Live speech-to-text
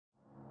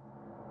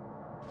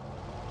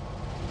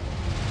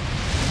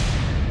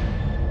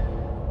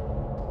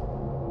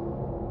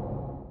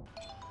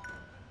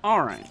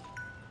Alright.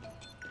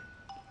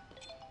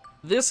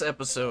 This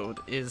episode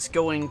is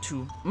going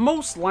to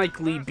most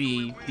likely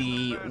be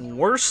the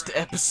worst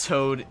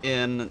episode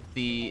in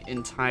the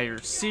entire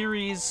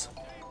series.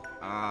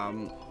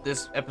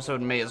 This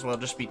episode may as well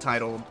just be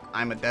titled,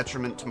 I'm a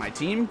Detriment to My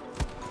Team.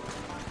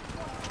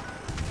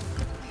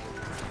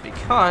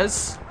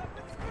 Because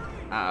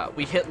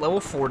we hit level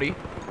 40,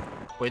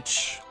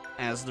 which,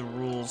 as the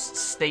rules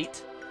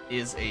state,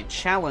 is a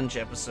challenge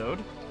episode.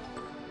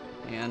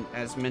 And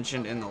as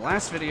mentioned in the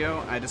last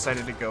video, I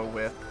decided to go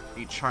with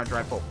a charge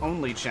rifle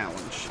only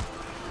challenge.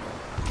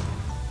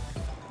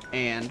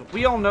 And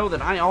we all know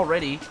that I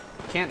already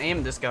can't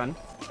aim this gun.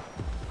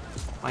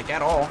 Like,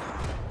 at all.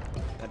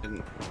 That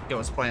didn't go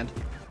as planned.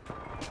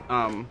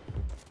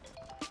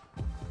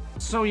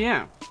 So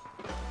yeah.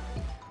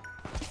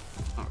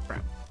 Oh,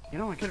 crap. You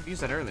know, I could have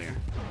used that earlier.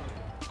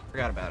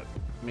 Forgot about it,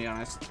 to be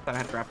honest. Thought I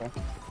had grapple.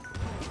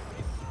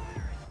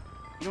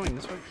 You going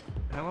this way?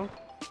 Hello?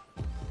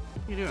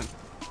 What are you doing?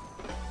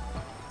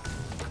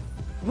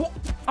 Whoa!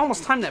 I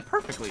almost timed that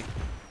perfectly.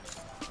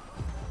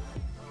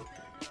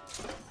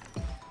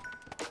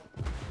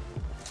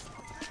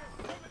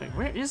 Wait,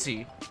 where is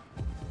he?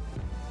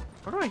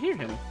 Where do I hear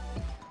him?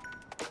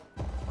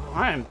 Oh,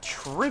 I am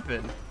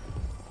tripping.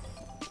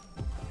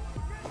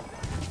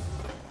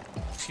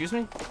 Excuse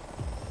me?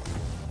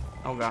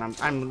 Oh god,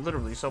 I'm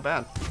literally so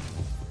bad.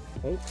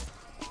 Oh,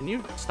 can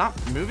you stop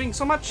moving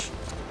so much?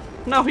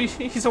 No,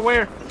 he's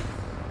aware.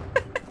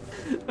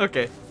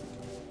 Okay.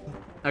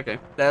 Okay,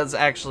 that's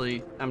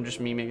actually, I'm just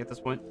memeing at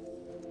this point.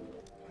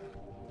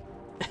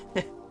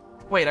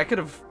 Wait, I could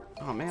have,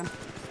 oh man.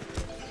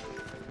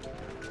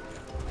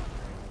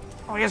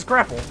 Oh, he has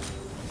grapple.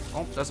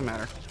 Oh, doesn't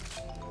matter.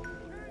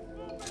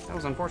 That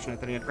was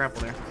unfortunate that he had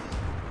grapple there.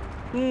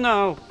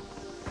 No.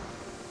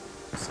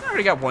 I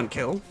already got one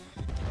kill.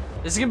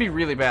 This is gonna be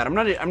really bad. I'm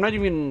not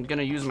even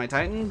gonna use my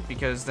Titan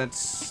because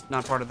that's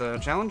not part of the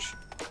challenge.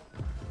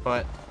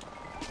 But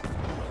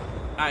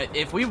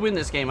if we win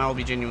this game, I will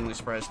be genuinely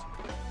surprised.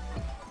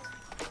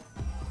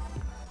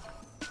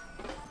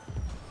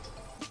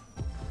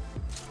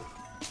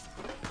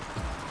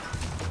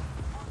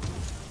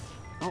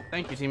 Oh,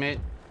 thank you, teammate.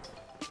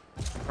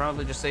 You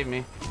probably just saved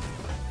me.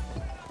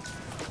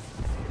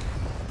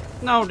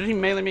 No, did he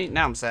melee me?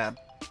 Now I'm sad.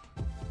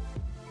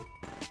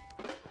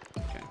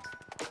 Okay.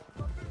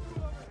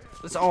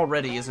 This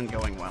already isn't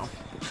going well.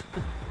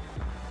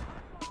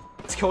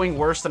 It's going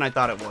worse than I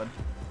thought it would,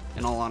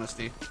 in all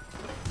honesty.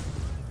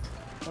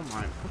 Oh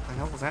my, what the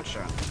hell was that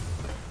shot?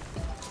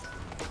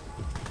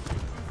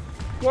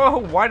 Whoa,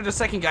 why did the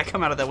second guy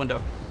come out of that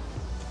window?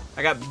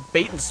 I got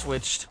bait and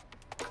switched.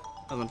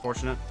 That was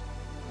unfortunate.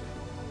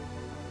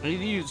 I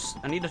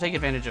need to take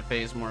advantage of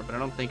phase more, but I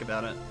don't think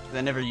about it.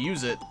 I never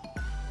use it,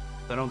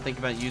 so I don't think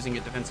about using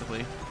it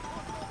defensively.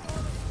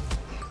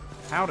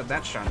 How did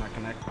that shot not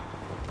connect?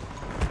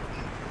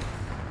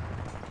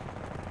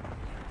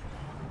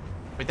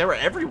 Wait, they were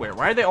everywhere.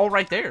 Why are they all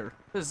right there?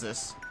 What is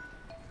this?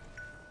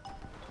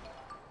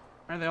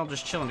 Why are they all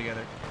just chilling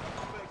together?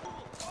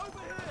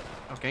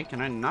 Okay,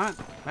 can I not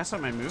mess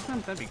up my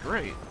movement? That'd be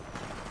great.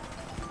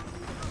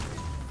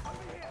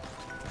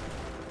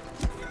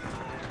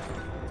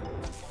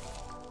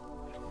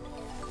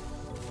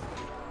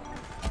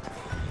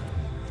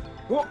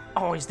 Whoa!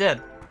 Oh, he's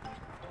dead.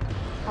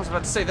 I was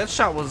about to say, that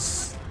shot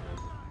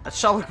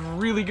looked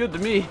really good to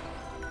me.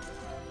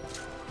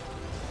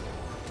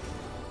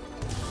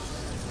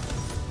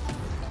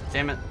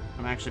 Damn it,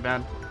 I'm actually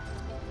bad.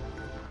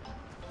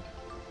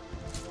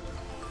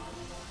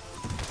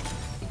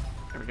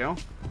 There we go.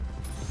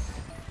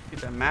 Get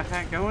that map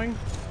pack going.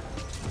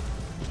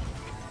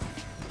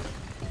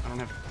 I don't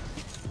have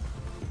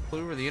a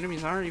clue where the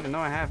enemies are, even though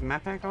I have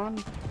map pack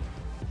on.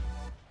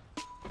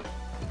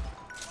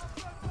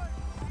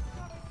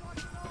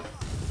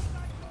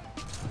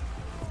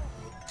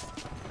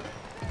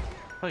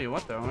 Tell you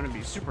what though, I'm gonna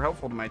be super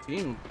helpful to my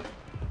team.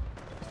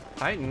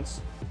 Titans.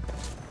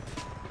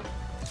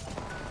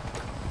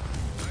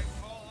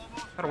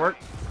 That'll work.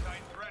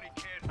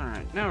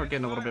 Alright, now we're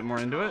getting a little bit more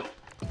into it.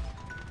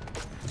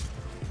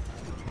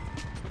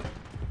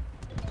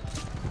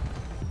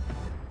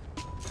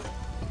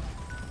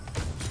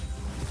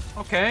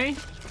 Okay.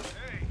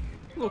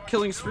 A little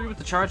killing spree with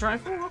the charge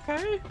rifle,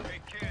 okay.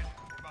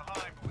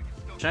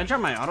 Should I drop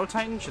my auto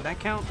Titan? Should that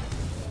count?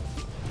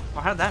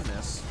 Oh, how did that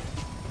miss?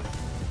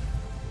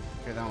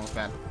 Okay, that one was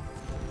bad.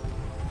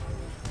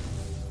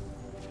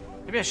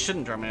 Maybe I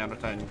shouldn't drop my auto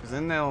Titan, because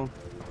then they'll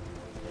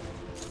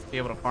be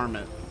able to farm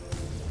it.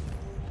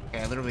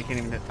 Okay, I literally can't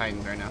even hit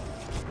Titans right now.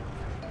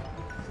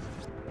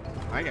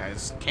 My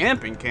guy's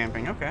camping,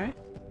 okay.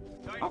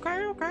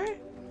 Okay.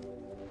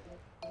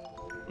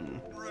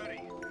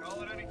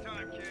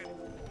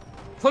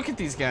 Look at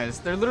these guys.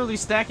 They're literally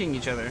stacking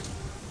each other.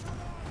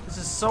 This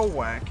is so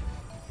whack.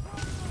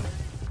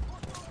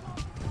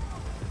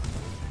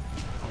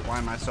 Oh, why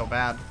am I so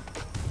bad?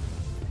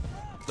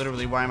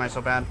 Literally, why am I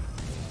so bad?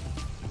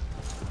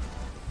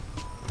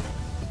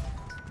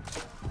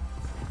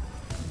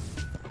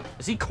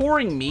 Is he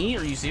coring me?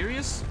 Are you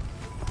serious?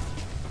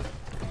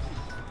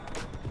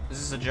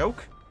 is a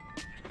joke?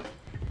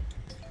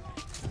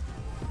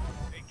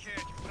 Hey kid,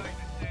 your Titan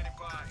is standing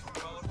by.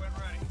 Call it when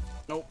ready.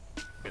 Nope.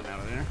 Getting out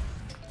of there.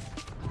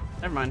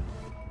 Never mind.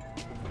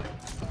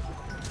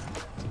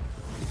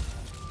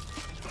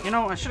 You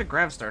know, I should have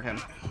grab starred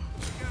him.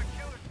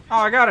 Oh,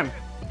 I got him.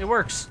 It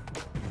works.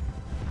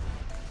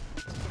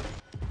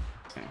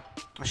 Okay.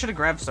 I should have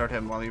grab starred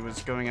him while he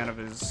was going out of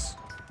his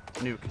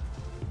nuke.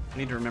 I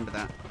need to remember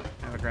that.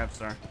 I have a grab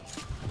star.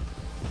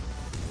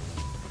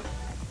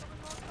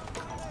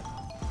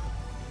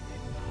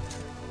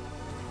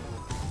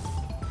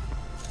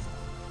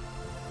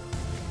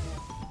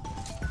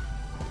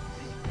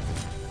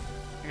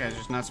 You guys are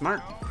just not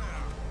smart.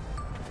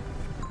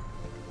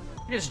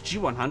 You guys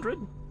G100?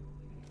 Titan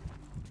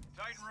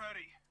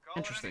ready. Call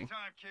Interesting. it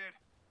anytime, kid.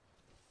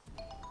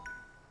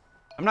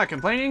 I'm not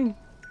complaining,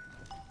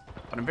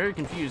 but I'm very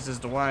confused as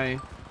to why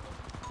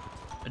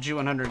a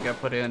G100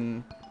 got put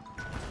in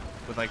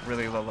with like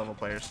really low level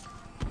players.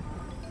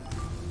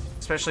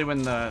 Especially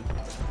when the...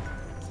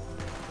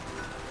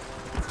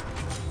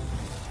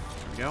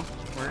 There we go.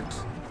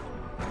 Works.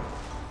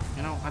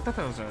 You know, I thought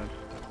that was a...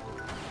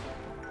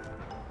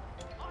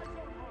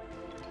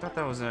 I thought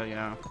that was a, you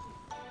know,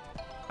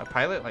 a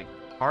pilot, like,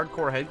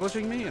 hardcore head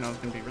glitching me, and I was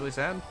gonna be really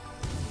sad.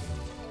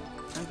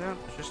 Turns out,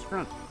 it's just a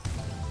grunt.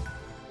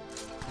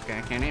 Okay,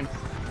 I can't aim.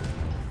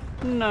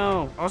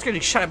 No! I was getting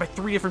shot at by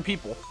 3 different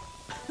people.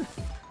 Hey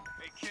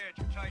kid,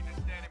 your Titan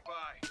is standing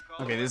by.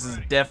 Call Okay, it this when is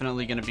ready.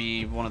 definitely gonna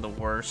be one of the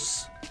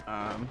worst.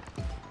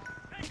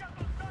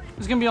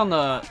 It's gonna be on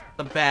the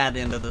bad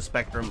end of the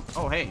spectrum.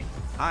 Oh, hey.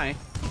 Hi.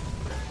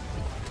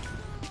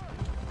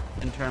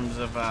 In terms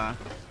of,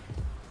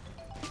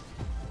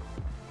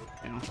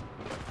 you know.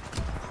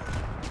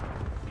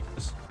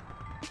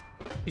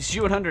 He's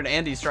G100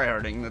 and he's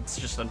tryharding. That's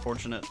just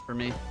unfortunate for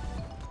me.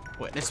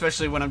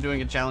 Especially when I'm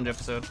doing a challenge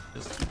episode.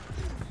 Just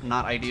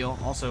not ideal.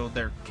 Also,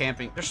 they're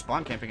camping. They're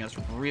spawn camping us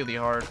really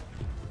hard.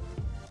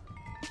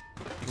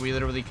 Like, we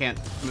literally can't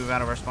move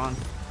out of our spawn.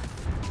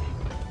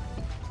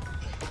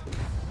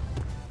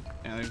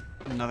 Yeah, there's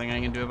nothing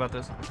I can do about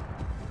this.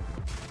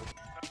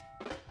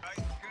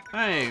 Titan's good to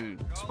Hey,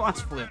 go. Call spawns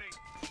it when flipped.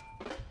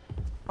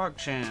 ready.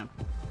 PogChamp.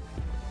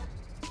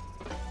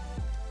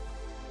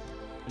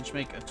 Did you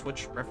make a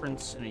Twitch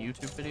reference in a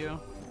YouTube video?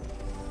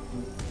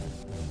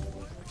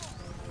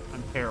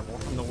 I'm terrible.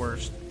 I'm the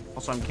worst.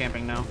 Also, I'm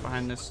camping now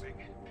behind this.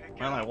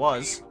 Well, I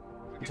was.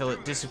 Until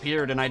it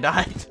disappeared and I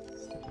died.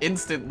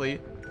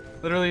 Instantly.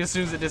 Literally, as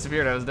soon as it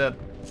disappeared, I was dead.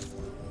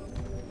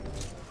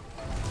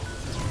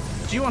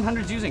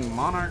 G100's using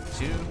Monarch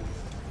too.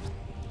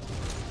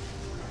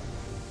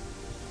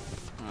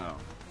 Oh,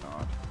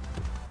 God.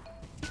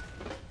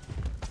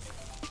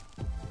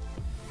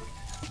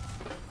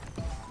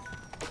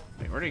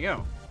 Wait, where'd he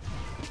go?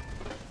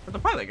 Where'd the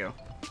pilot go?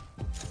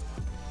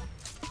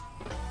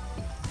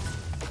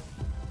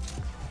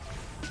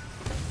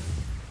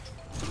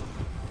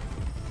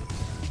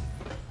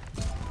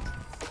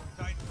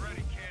 Titan's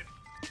ready, kid.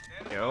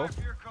 Standing Yo. by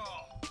for your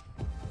call.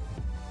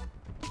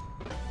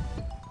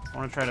 I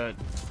want to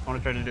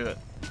try to do it.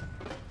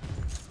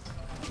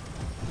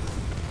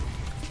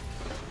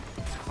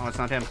 Oh, it's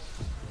not him.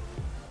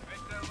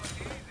 Make that look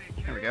easy,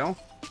 kid. There we go.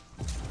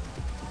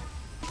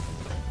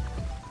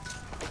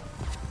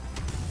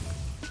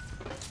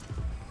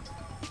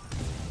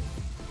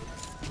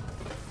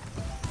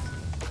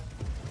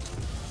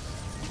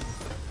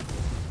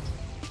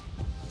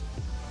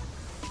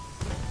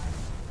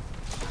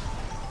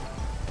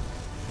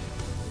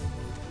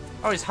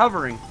 Oh, he's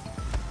hovering.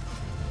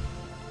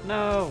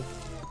 No.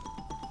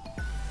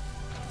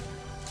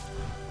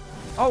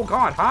 Oh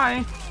God,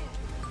 hi.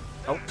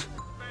 Oh.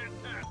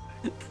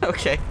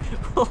 Okay.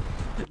 Well,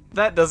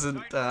 that doesn't,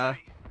 Titan's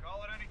ready.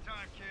 Call it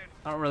anytime, kid.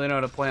 I don't really know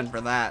how to plan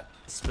for that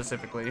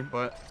specifically,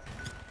 but...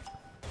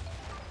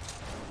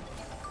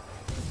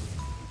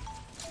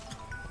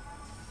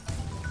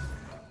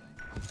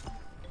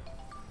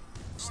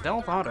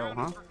 Stealth auto,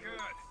 huh? For good.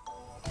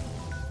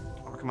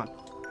 Oh, come on.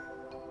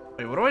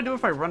 Wait, what do I do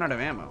if I run out of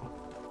ammo?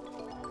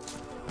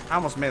 I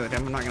almost meleeed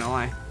him, I'm not gonna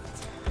lie.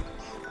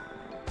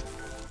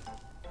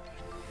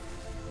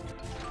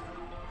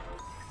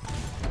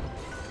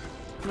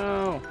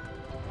 No.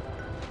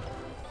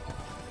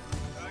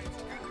 Titan's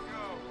good to go.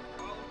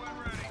 Call it when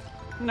ready.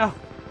 No.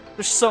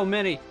 There's so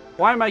many.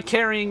 Why am I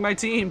carrying my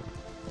team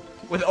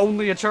with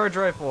only a charge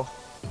rifle?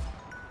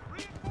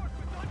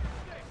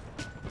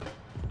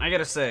 I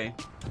gotta say,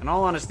 in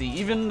all honesty,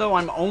 even though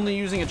I'm only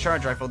using a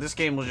charge rifle, this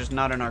game was just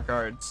not in our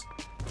cards.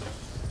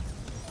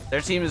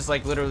 Their team is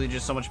like literally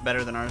just so much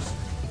better than ours.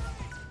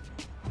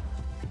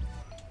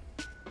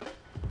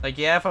 Like,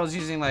 yeah, if I was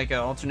using like an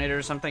alternator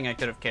or something, I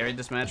could have carried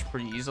this match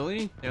pretty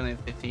easily. They only have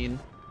 15.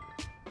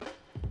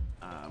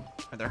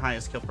 Their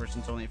highest kill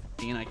person's only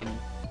 15. I can,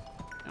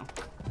 you know,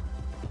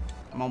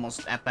 I'm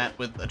almost at that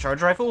with a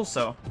charge rifle,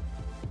 so,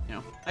 you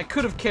know, I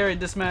could have carried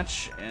this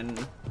match and,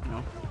 you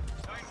know,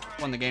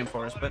 won the game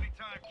for us, but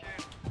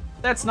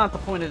that's not the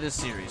point of this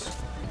series.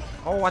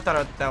 Oh, I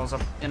thought that was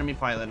an enemy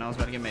pilot and I was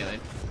about to get meleeed.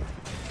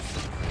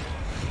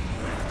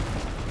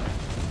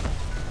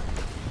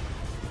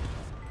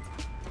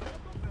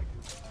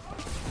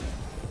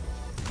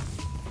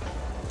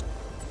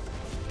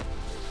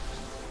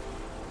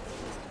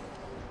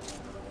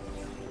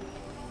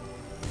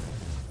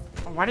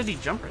 Why did he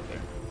jump right there?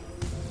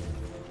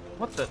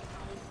 What the?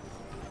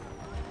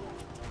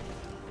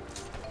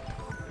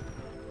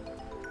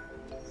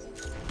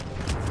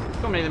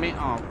 Don't mean to me.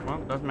 Oh, well,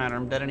 doesn't matter.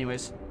 I'm dead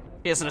anyways.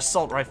 He has an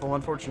assault rifle,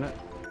 unfortunate.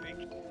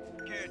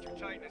 Kid, your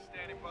Titan is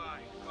standing by.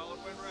 Call it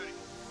when ready.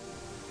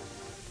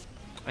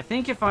 I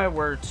think if I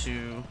were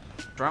to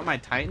drop my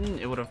Titan,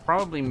 it would have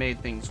probably made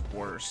things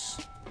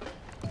worse.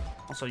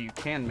 Also, you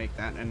can make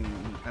that, and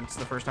that's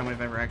the first time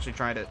I've ever actually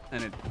tried it,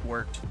 and it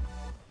worked.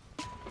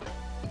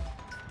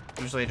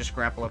 Usually I just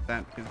grapple up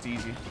that because it's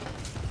easy.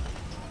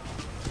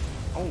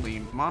 Holy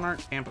Monarch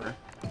Camper.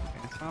 Okay,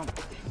 well,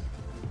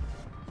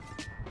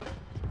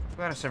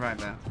 glad I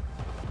survived that.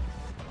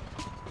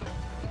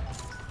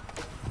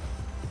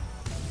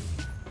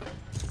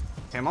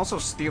 Okay, I'm also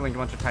stealing a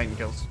bunch of Titan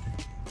kills.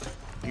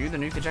 Are you the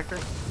nuke ejector?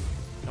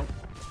 Nope.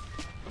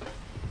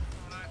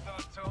 And I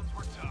thought toads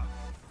were tough.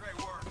 Great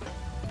work.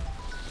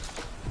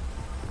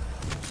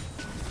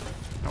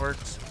 That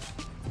works.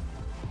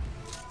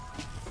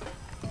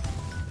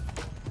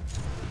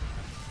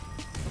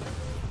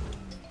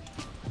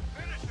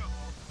 Finish him.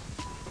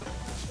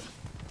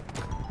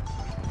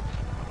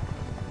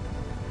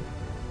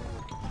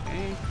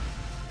 Okay.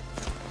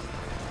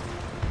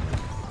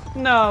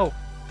 No!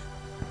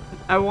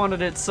 I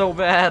wanted it so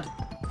bad.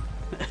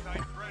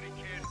 Titan's ready,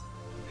 kid.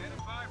 Stand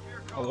by for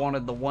your I call.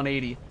 wanted the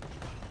 180.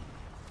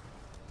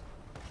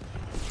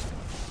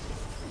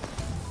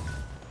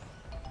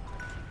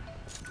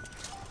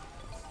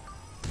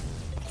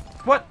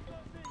 What?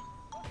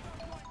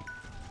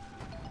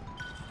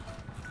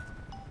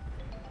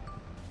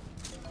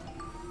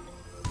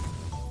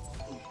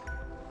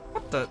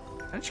 What the? Did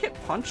I just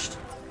get punched?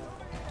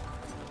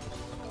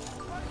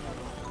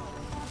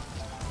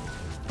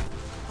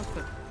 What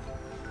the?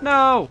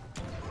 No!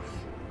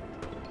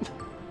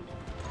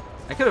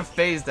 I could have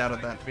phased out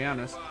of that, to be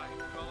honest. Call it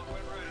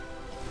when ready.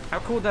 How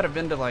cool would that have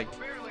been to, like...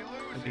 Barely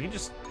losing. Did he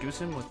just goose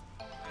him with...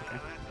 Okay,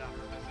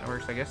 that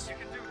works, I guess. You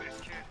can do this,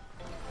 kid.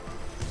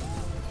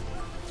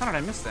 How did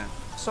I miss that?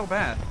 So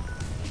bad.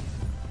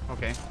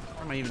 Okay,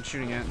 where am I even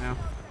shooting at now?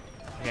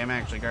 Okay, I'm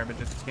actually garbage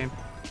at this game.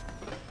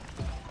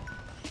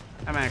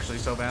 I'm actually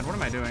so bad. What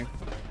am I doing?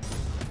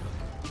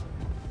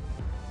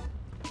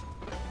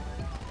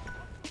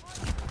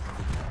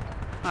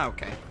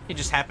 Okay, he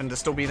just happened to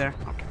still be there.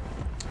 Okay.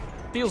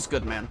 Feels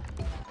good, man.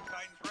 Titan's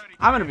ready.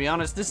 I'm gonna be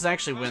honest, this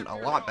actually went a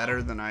lot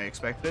better than I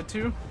expected it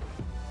to.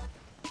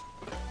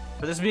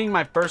 For this being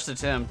my first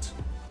attempt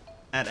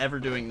at ever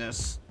doing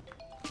this,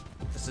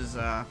 this is,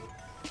 not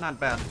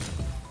bad.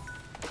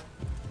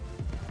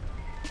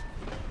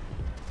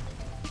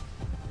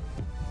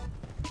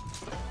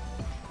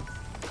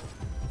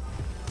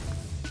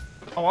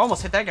 Oh, I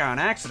almost hit that guy on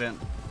accident.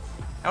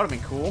 That would've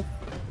been cool.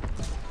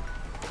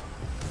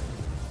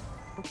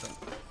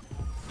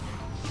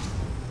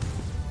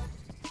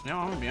 No,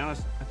 I'm gonna be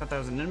honest. I thought that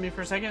was an enemy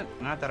for a second,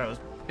 and I thought I was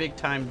big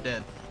time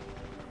dead.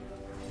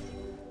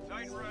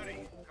 Titan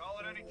ready. Call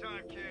it any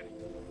time, kid.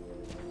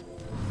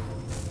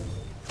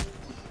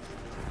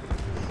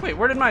 Wait,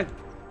 where did my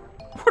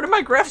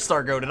graph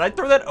star go? Did I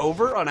throw that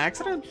over on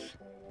accident?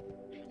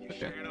 You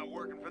sure you're not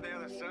working for the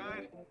other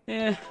side?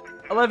 Yeah,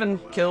 11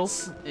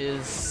 kills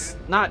is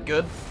not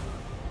good.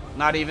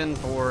 Not even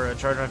for a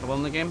charge rifle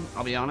only game,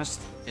 I'll be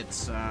honest.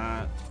 It's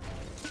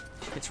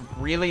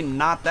really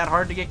not that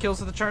hard to get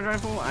kills with the charge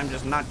rifle. I'm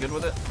just not good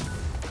with it.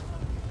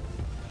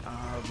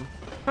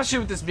 Especially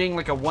with this being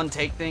like a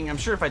one-take thing. I'm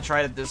sure if I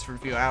tried it this for a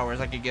few hours,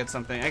 I could get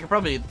something. I could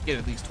probably get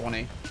at least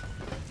 20.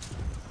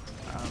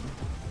 Stand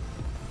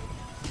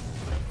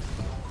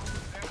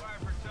by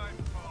for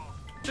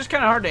Titanfall. Just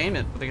kind of hard to aim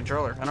it with the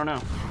controller. I don't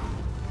know.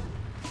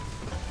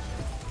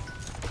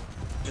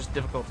 Just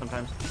difficult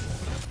sometimes.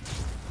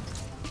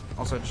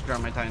 Also, just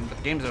drop my Titan, but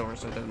the game's over,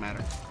 so it doesn't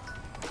matter.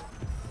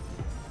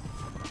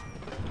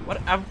 What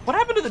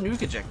happened to the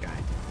nuke eject guy?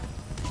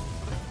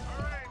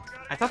 All right, we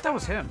got I thought that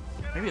was him.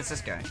 Maybe it's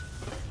this guy.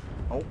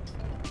 Oh.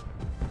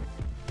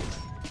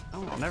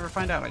 Oh, I'll never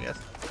find out, I guess.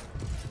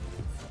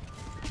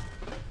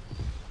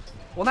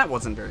 Well, that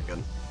wasn't very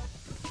good.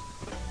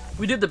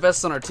 We did the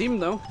best on our team,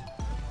 though.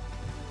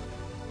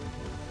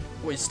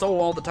 We stole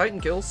all the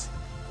Titan kills.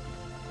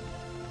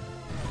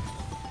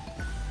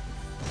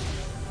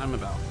 I'm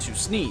about to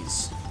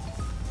sneeze.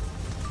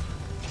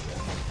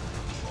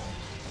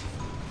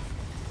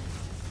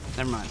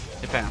 Never mind.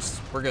 It passed.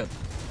 We're good.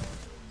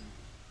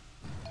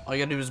 All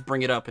you gotta do is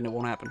bring it up and it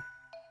won't happen.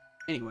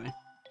 Anyway.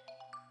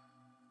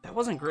 That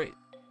wasn't great.